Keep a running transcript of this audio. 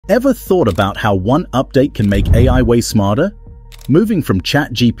Ever thought about how one update can make AI way smarter? Moving from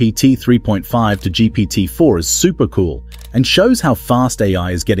Chat GPT 3.5 to GPT4 is super cool and shows how fast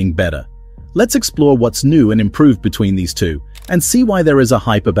AI is getting better. Let's explore what's new and improved between these two and see why there is a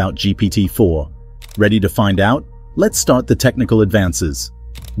hype about GPT4. Ready to find out? Let's start the technical advances.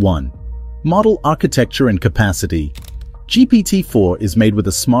 1. Model architecture and capacity. GPT4 is made with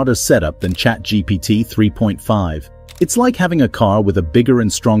a smarter setup than Chat GPT 3.5. It's like having a car with a bigger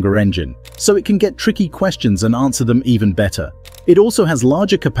and stronger engine, so it can get tricky questions and answer them even better. It also has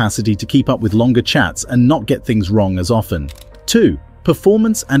larger capacity to keep up with longer chats and not get things wrong as often. 2.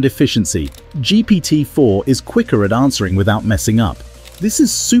 Performance and efficiency. GPT4 is quicker at answering without messing up. This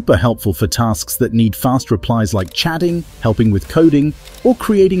is super helpful for tasks that need fast replies like chatting, helping with coding, or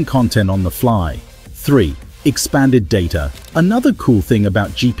creating content on the fly. 3. Expanded data. Another cool thing about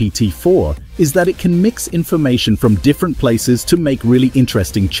GPT4 is that it can mix information from different places to make really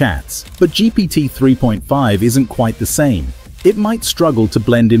interesting chats. But GPT 3.5 isn't quite the same. It might struggle to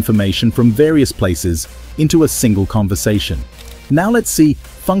blend information from various places into a single conversation. Now let's see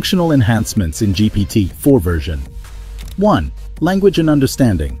functional enhancements in GPT-4 version. 1. Language and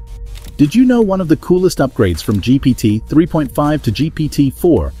understanding. Did you know one of the coolest upgrades from GPT 3.5 to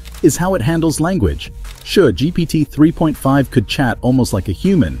GPT-4 is how it handles language? Sure, GPT 3.5 could chat almost like a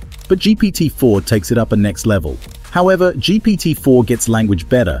human, but GPT-4 takes it up a next level. However, GPT-4 gets language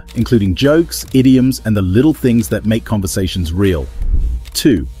better, including jokes, idioms, and the little things that make conversations real.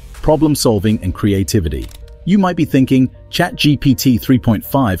 2. Problem solving and creativity. You might be thinking, ChatGPT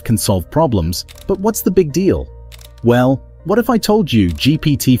 3.5 can solve problems, but what's the big deal? Well, what if I told you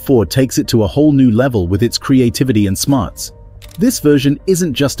GPT-4 takes it to a whole new level with its creativity and smarts? This version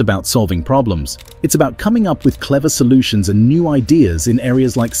isn't just about solving problems, it's about coming up with clever solutions and new ideas in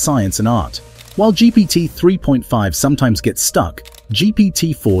areas like science and art. While GPT 3.5 sometimes gets stuck,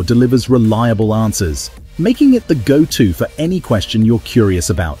 GPT-4 delivers reliable answers, making it the go-to for any question you're curious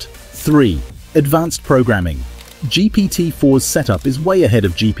about. 3. Advanced programming. GPT-4's setup is way ahead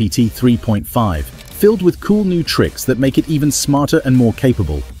of GPT 3.5, filled with cool new tricks that make it even smarter and more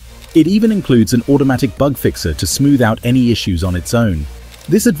capable. It even includes an automatic bug fixer to smooth out any issues on its own.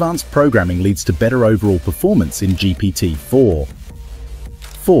 This advanced programming leads to better overall performance in GPT-4.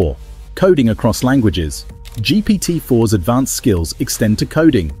 4. Coding across languages. GPT-4's advanced skills extend to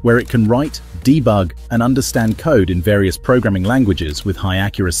coding, where it can write, debug, and understand code in various programming languages with high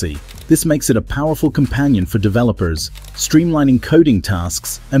accuracy. This makes it a powerful companion for developers, streamlining coding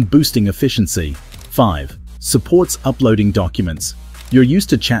tasks and boosting efficiency. 5. Supports uploading documents. You're used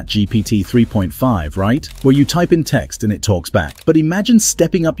to ChatGPT 3.5, right? Where you type in text and it talks back. But imagine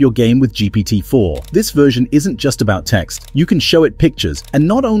stepping up your game with GPT-4. This version isn't just about text. You can show it pictures, and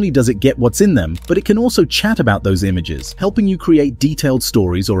not only does it get what's in them, but it can also chat about those images, helping you create detailed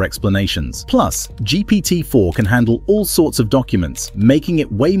stories or explanations. Plus, GPT-4 can handle all sorts of documents, making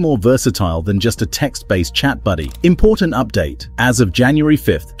it way more versatile than just a text-based chat buddy. Important update. As of January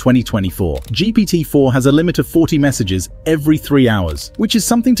 5th, 2024, GPT-4 has a limit of 40 messages every 3 hours. Which is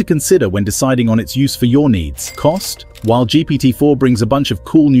something to consider when deciding on its use for your needs. Cost? While GPT-4 brings a bunch of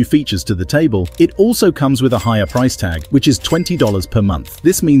cool new features to the table, it also comes with a higher price tag, which is $20 per month.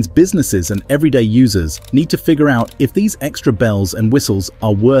 This means businesses and everyday users need to figure out if these extra bells and whistles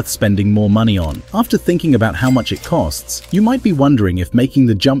are worth spending more money on. After thinking about how much it costs, you might be wondering if making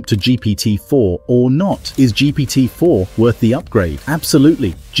the jump to GPT-4 or not. Is GPT-4 worth the upgrade?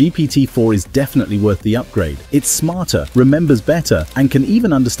 Absolutely. GPT-4 is definitely worth the upgrade. It's smarter, remembers better, and can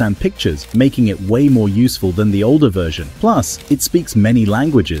even understand pictures, making it way more useful than the older version. Plus, it speaks many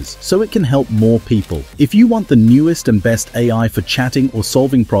languages, so it can help more people. If you want the newest and best AI for chatting or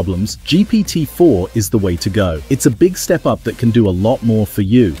solving problems, GPT-4 is the way to go. It's a big step up that can do a lot more for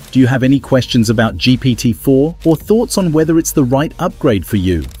you. Do you have any questions about GPT-4 or thoughts on whether it's the right upgrade for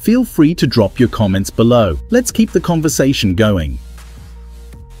you? Feel free to drop your comments below. Let's keep the conversation going.